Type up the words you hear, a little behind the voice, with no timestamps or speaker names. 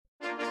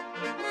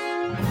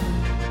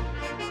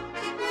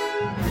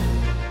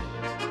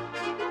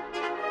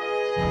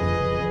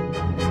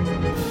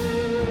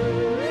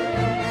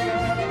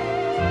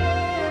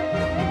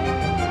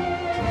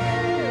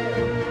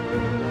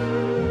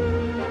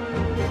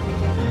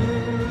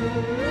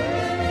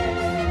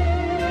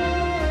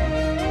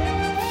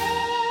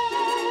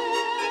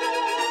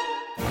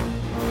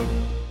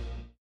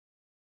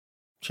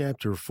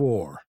Chapter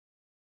 4.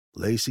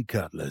 Lacey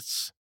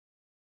Cutlets.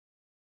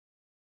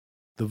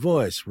 The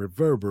voice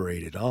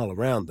reverberated all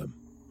around them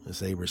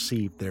as they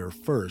received their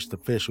first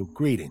official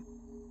greeting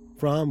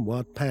from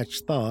what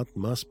Patch thought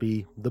must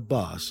be the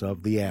boss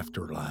of the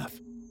afterlife.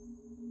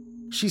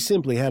 She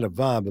simply had a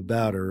vibe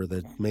about her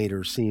that made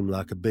her seem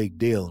like a big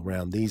deal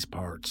around these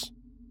parts.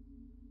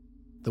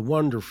 The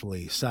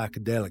wonderfully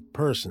psychedelic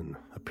person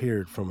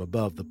appeared from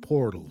above the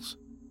portals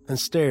and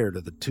stared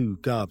at the two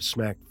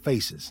gobsmacked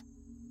faces.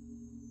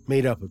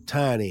 Made up of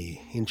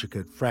tiny,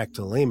 intricate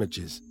fractal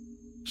images,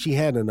 she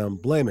had an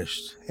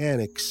unblemished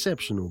and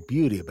exceptional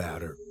beauty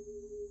about her.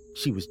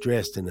 She was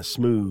dressed in a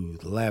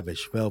smooth,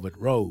 lavish velvet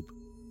robe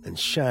and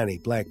shiny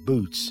black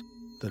boots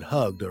that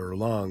hugged her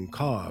long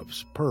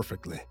calves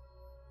perfectly.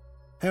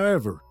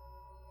 However,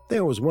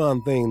 there was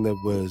one thing that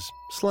was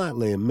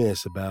slightly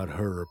amiss about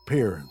her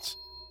appearance.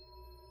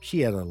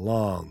 She had a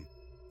long,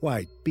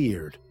 white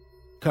beard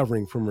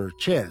covering from her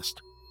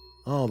chest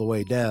all the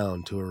way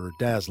down to her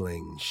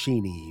dazzling,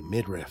 sheeny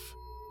midriff.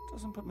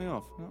 Doesn't put me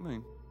off, you know what I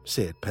mean?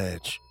 Said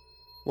Patch.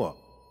 What?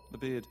 The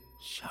beard.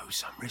 Show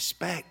some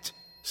respect,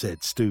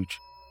 said Stooch,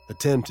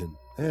 attempting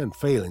and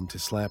failing to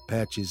slap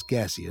Patch's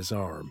gaseous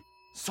arm.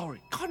 Sorry,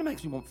 kind of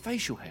makes me want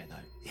facial hair, though.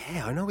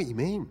 Yeah, I know what you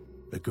mean,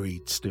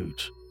 agreed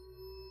Stooch.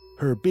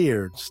 Her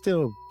beard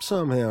still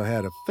somehow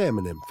had a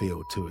feminine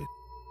feel to it,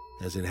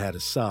 as it had a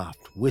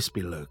soft,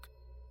 wispy look,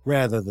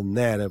 rather than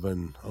that of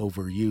an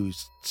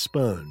overused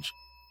sponge.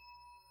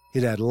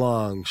 It had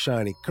long,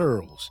 shiny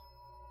curls,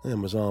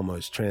 and was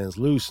almost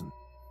translucent.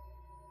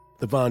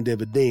 The Von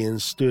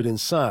Dividians stood in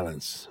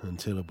silence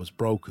until it was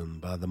broken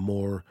by the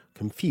more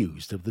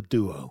confused of the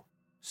duo.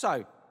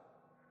 So,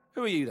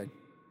 who are you then?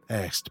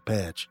 Asked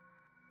Patch,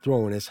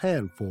 throwing his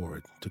hand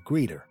forward to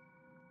greet her.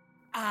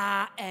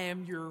 I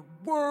am your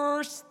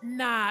worst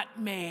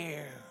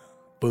nightmare,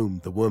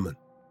 boomed the woman.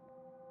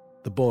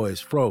 The boys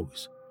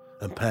froze,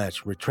 and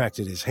Patch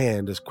retracted his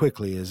hand as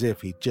quickly as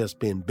if he'd just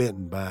been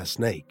bitten by a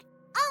snake.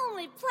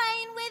 Only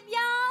playing with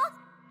y'all?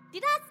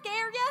 Did I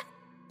scare ya?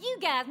 You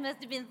guys must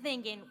have been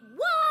thinking,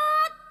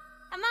 what?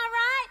 Am I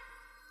right?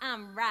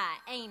 I'm right,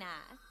 ain't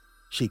I?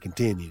 She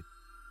continued,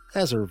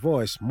 as her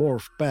voice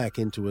morphed back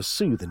into a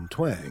soothing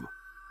twang.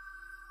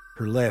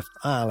 Her left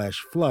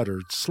eyelash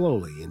fluttered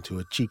slowly into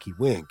a cheeky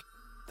wink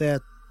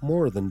that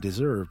more than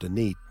deserved a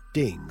neat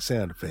ding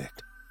sound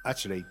effect.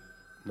 Actually,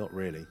 not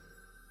really.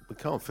 We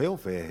can't feel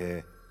fear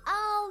here.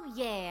 Oh,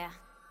 yeah.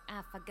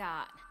 I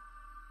forgot.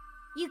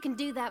 You can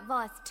do that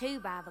voice too,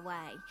 by the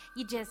way.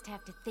 You just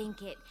have to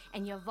think it,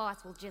 and your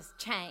voice will just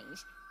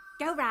change.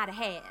 Go right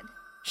ahead.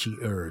 She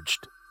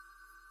urged.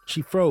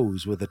 She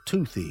froze with a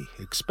toothy,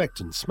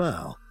 expectant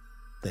smile,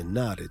 then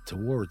nodded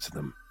towards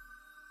them.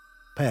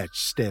 Patch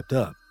stepped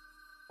up.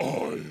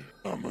 I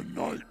am a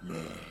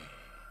nightmare,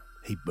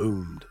 he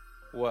boomed.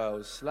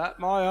 Well, slap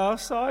my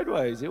ass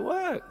sideways, it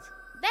worked.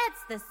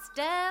 That's the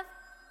stuff.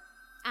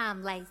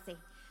 I'm Lacey.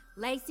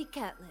 Lacey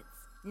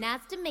Cutlets.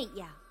 Nice to meet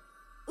ya.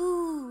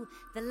 Ooh,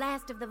 the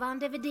last of the Von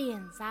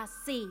Dividians, I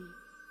see.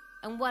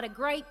 And what a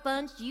great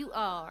bunch you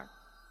are.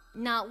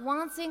 Not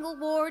one single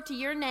ward to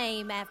your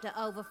name after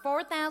over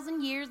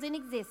 4,000 years in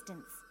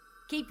existence.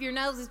 Keep your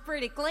noses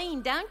pretty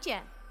clean, don't ya?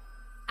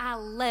 I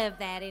love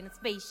that in a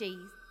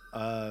species.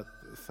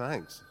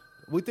 Thanks.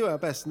 We do our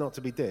best not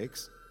to be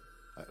dicks.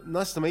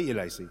 Nice to meet you,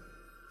 Lacey.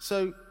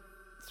 So,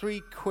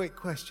 3 quick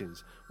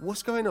questions.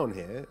 What's going on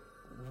here?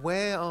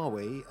 Where are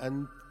we?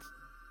 And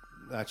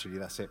actually,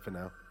 that's it for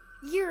now.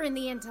 You're in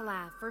the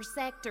Interlife for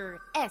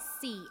Sector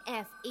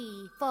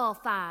SCFE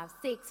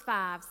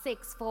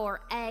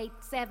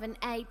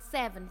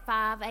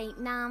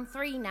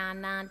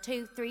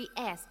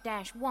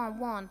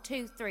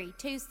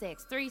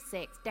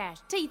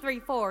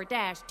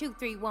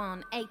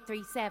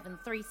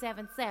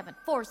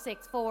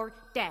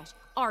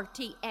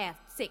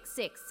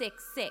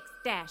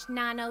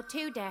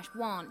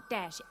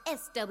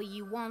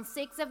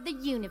of the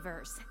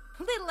universe.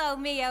 Little old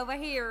me over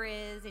here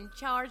is in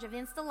charge of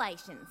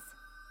installations,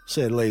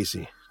 said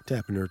Lacey,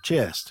 tapping her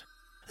chest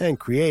and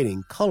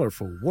creating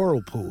colorful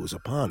whirlpools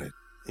upon it.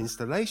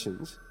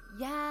 Installations?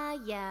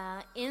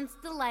 Yeah,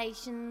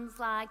 installations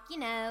like,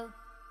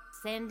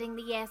 sending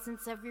the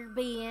essence of your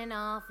being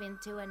off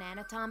into an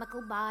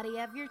anatomical body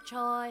of your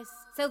choice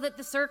so that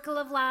the circle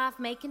of life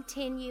may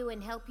continue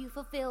and help you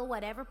fulfill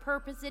whatever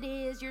purpose it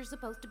is you're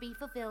supposed to be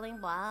fulfilling,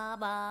 blah,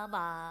 blah,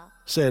 blah,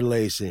 said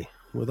Lacey,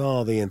 with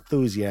all the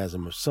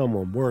enthusiasm of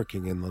someone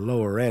working in the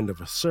lower end of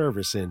a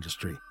service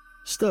industry,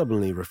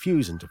 stubbornly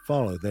refusing to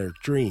follow their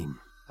dream.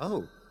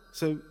 Oh,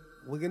 so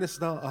we're going to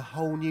start a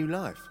whole new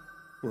life?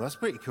 Well, that's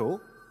pretty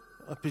cool.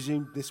 I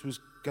presumed this was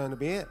going to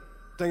be it.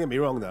 Don't get me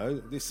wrong, though.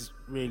 This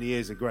really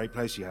is a great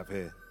place you have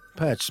here.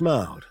 Patch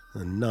smiled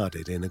and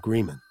nodded in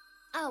agreement.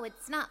 Oh,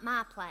 it's not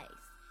my place.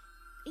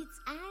 It's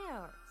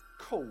ours.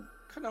 Cool.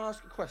 Can I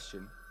ask a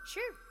question?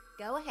 Sure,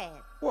 go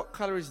ahead. What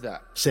colour is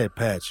that? Said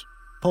Patch,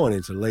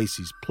 pointing to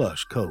Lacey's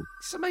plush coat.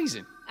 It's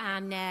amazing. I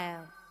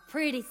know.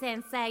 Pretty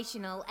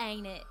sensational,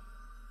 ain't it?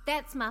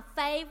 That's my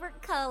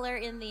favorite color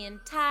in the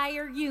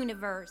entire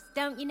universe,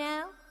 don't you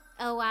know?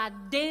 Oh, I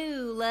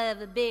do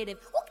love a bit of...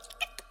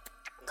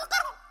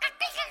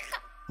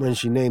 When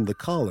she named the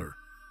collar,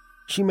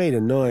 she made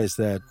a noise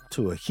that,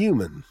 to a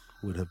human,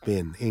 would have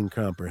been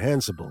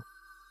incomprehensible.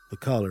 The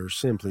collar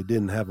simply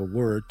didn't have a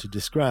word to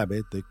describe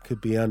it that could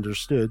be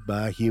understood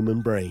by a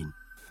human brain.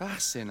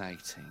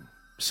 Fascinating,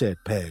 said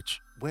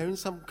Pedge. We're in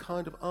some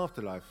kind of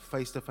afterlife,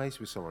 face to face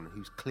with someone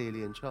who's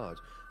clearly in charge,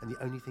 and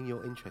the only thing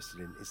you're interested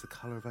in is the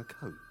colour of her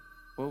coat.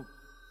 Well,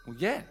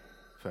 yeah.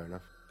 Fair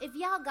enough. If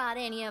y'all got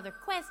any other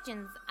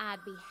questions,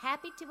 I'd be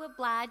happy to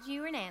oblige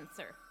you an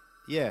answer.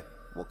 Yeah,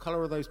 what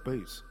colour are those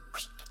boots?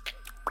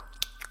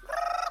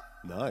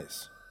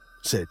 Nice,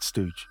 said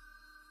Stooge.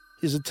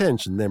 His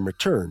attention then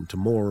returned to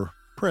more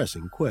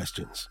pressing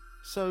questions.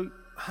 So,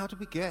 how did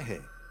we get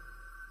here?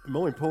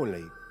 More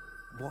importantly,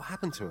 what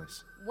happened to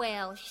us?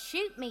 Well,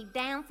 shoot me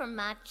down from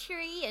my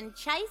tree and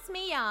chase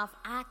me off,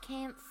 I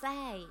can't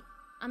say.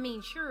 I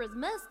mean, sure as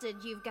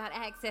mustard, you've got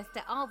access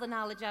to all the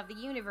knowledge of the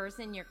universe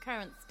in your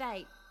current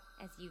state,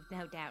 as you've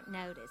no doubt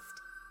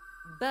noticed.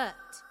 But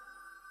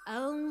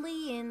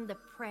only in the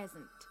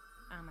present,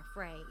 I'm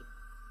afraid.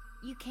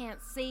 You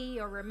can't see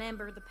or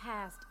remember the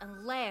past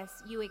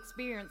unless you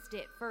experienced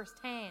it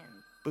firsthand.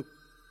 But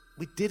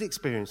we did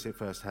experience it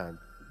firsthand.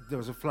 There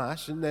was a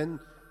flash, and then,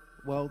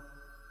 well,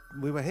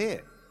 we were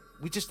here.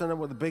 We just don't know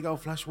what the big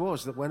old flash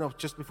was that went off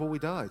just before we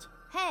died.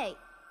 Hey,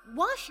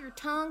 wash your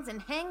tongues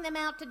and hang them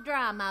out to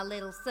dry, my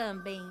little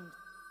sunbeams.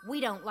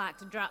 We don't like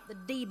to drop the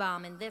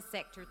D-bomb in this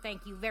sector,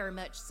 thank you very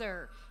much,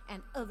 sir,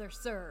 and other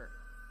sir.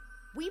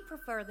 We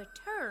prefer the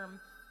term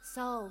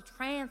soul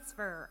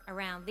transfer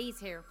around these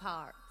here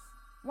parts.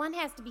 One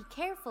has to be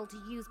careful to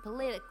use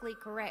politically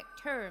correct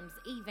terms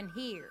even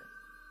here.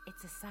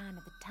 It's a sign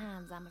of the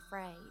times, I'm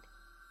afraid.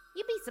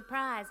 You'd be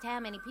surprised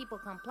how many people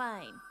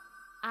complain.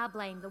 I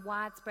blame the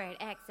widespread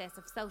access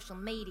of social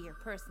media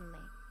personally,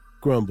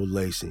 grumbled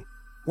Lacey,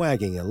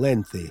 wagging a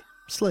lengthy,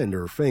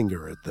 slender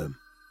finger at them.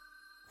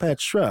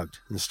 Pat shrugged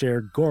and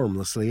stared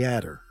gormlessly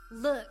at her.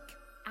 Look,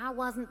 I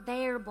wasn't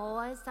there,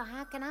 boys, so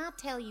how can I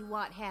tell you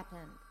what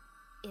happened?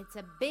 It's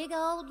a big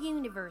old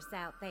universe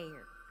out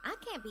there. I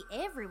can't be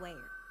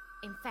everywhere.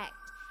 In fact,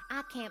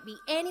 I can't be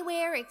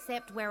anywhere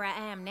except where I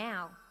am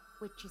now,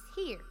 which is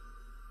here.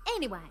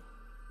 Anyway,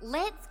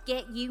 let's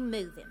get you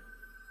moving.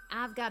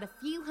 I've got a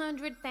few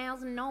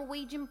 100,000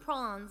 Norwegian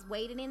prawns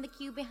waiting in the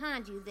queue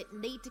behind you that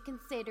need to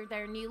consider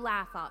their new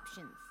life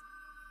options.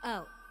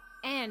 Oh,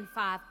 and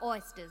 5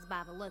 oysters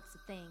by the looks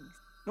of things.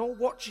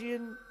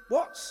 Norwegian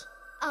what?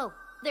 Oh,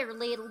 they're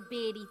little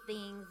bitty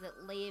things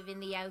that live in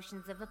the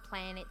oceans of a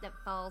planet that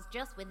falls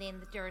just within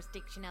the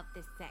jurisdiction of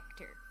this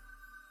sector.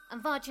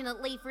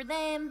 Unfortunately for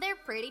them, they're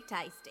pretty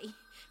tasty,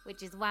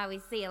 which is why we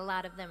see a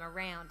lot of them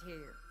around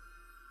here.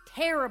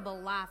 Terrible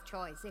life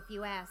choice, if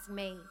you ask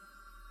me.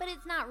 But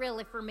it's not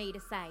really for me to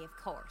say, of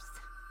course.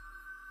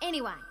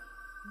 Anyway,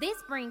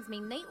 this brings me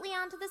neatly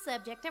onto the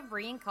subject of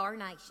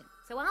reincarnation,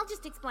 so I'll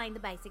just explain the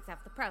basics of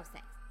the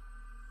process.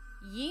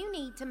 You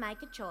need to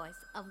make a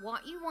choice of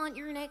what you want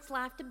your next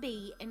life to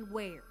be and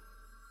where.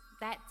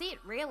 That's it,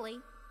 really.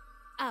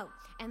 Oh,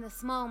 and the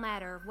small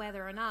matter of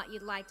whether or not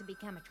you'd like to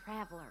become a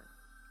traveler.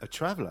 A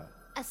traveller?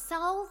 A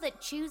soul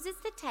that chooses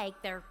to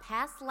take their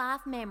past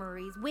life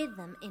memories with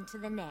them into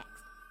the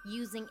next,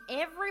 using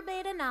every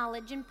bit of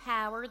knowledge and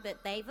power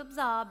that they've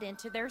absorbed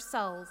into their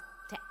souls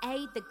to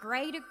aid the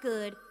greater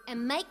good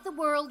and make the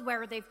world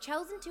where they've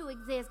chosen to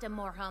exist a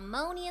more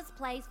harmonious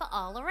place for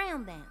all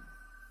around them.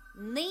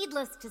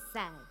 Needless to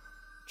say,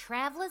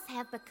 travelers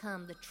have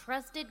become the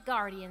trusted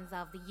guardians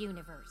of the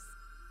universe.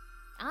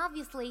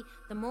 Obviously,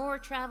 the more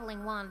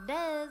traveling one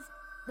does,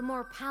 the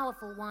more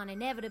powerful one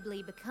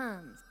inevitably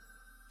becomes.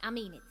 I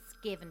mean, it's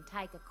give and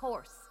take, of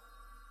course.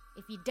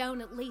 If you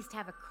don't at least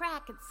have a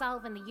crack at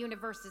solving the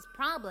universe's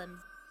problems,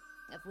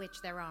 of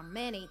which there are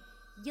many,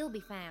 you'll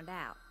be found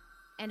out.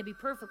 And to be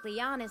perfectly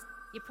honest,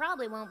 you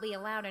probably won't be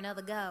allowed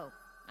another go.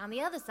 On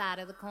the other side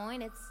of the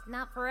coin, it's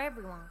not for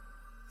everyone.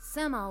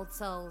 Some old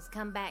souls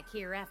come back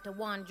here after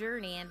one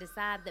journey and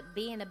decide that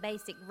being a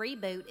basic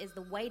reboot is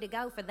the way to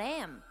go for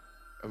them.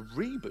 A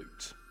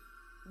reboot?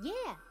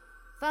 Yeah.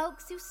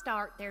 Folks who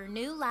start their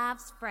new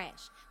lives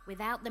fresh,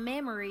 without the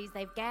memories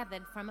they've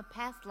gathered from a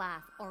past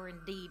life, or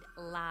indeed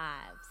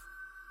lives.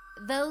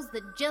 Those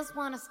that just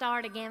want to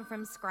start again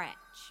from scratch.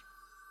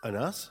 And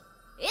us?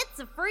 It's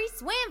a free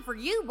swim for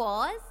you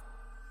boys.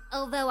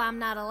 Although I'm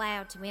not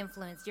allowed to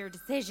influence your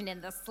decision in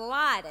the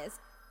slightest,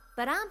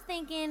 but I'm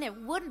thinking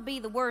it wouldn't be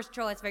the worst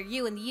choice for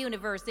you and the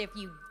universe if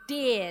you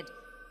did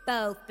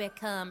both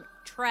become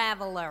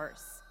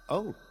travelers.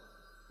 Oh,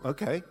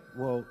 okay.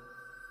 Well,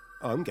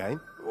 I'm game.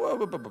 Whoa,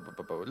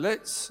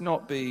 let's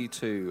not be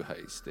too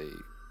hasty.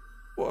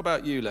 What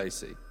about you,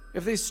 Lacey?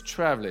 If this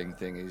travelling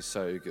thing is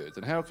so good,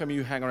 then how come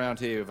you hang around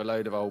here with a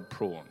load of old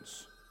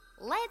prawns?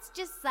 Let's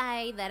just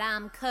say that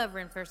I'm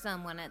covering for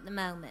someone at the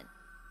moment.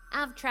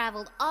 I've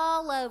traveled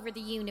all over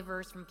the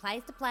universe from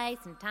place to place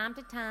and time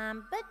to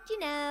time, but you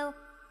know,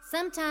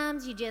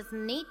 sometimes you just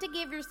need to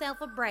give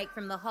yourself a break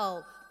from the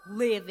whole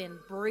living,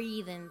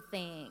 breathing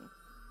thing.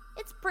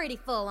 It's pretty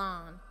full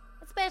on.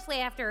 Especially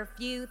after a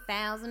few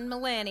thousand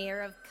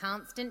millennia of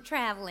constant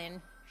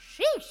traveling.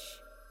 Sheesh!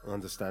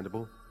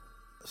 Understandable.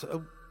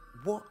 So,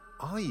 what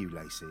are you,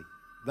 Lacey?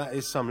 That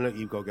is some look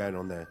you've got going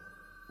on there.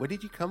 Where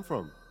did you come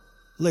from?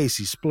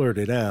 Lacey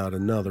splurted out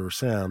another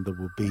sound that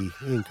would be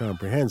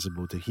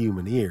incomprehensible to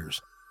human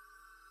ears,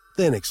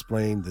 then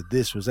explained that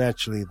this was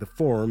actually the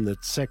form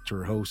that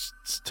sector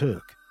hosts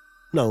took,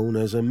 known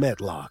as a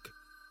metlock.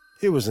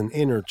 It was an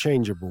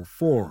interchangeable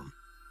form,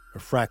 a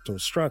fractal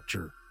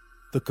structure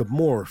that could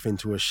morph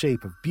into a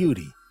shape of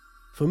beauty,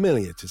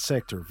 familiar to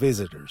sector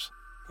visitors,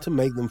 to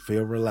make them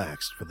feel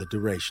relaxed for the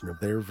duration of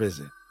their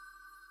visit.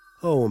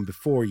 Oh, and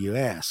before you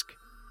ask,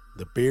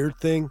 the beard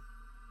thing?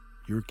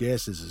 Your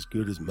guess is as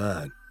good as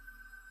mine.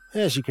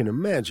 As you can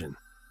imagine,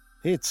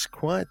 it's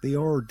quite the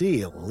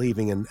ordeal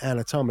leaving an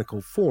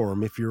anatomical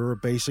form if you're a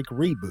basic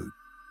reboot.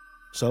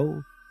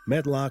 So,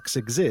 medlocks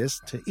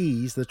exist to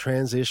ease the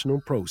transitional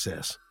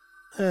process,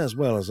 as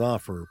well as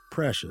offer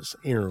precious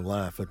inner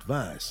life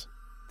advice.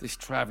 This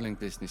travelling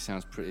business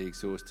sounds pretty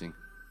exhausting.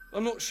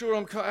 I'm not sure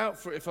I'm cut out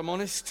for it, if I'm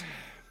honest.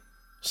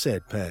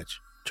 Said Patch,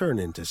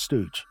 turning to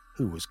Stooch,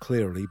 who was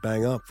clearly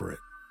bang up for it.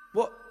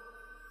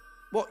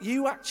 What,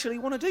 you actually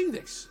want to do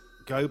this?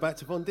 Go back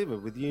to Von Diver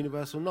with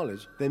universal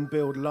knowledge, then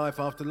build life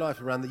after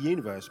life around the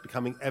universe,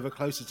 becoming ever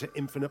closer to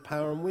infinite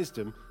power and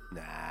wisdom?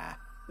 Nah.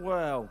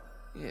 Well,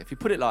 yeah, if you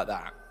put it like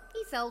that.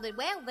 He sold it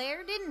well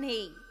there, didn't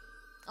he?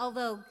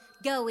 Although,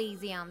 go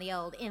easy on the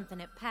old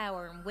infinite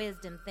power and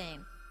wisdom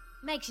thing.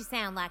 Makes you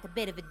sound like a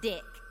bit of a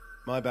dick.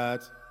 My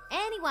bad.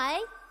 Anyway,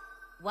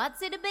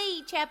 what's it to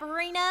be,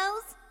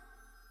 Chapperinos?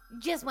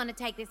 Just want to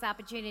take this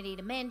opportunity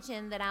to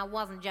mention that I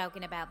wasn't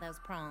joking about those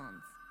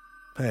prawns.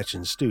 Patch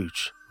and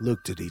Stooch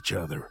looked at each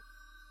other,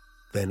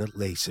 then at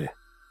Lacey.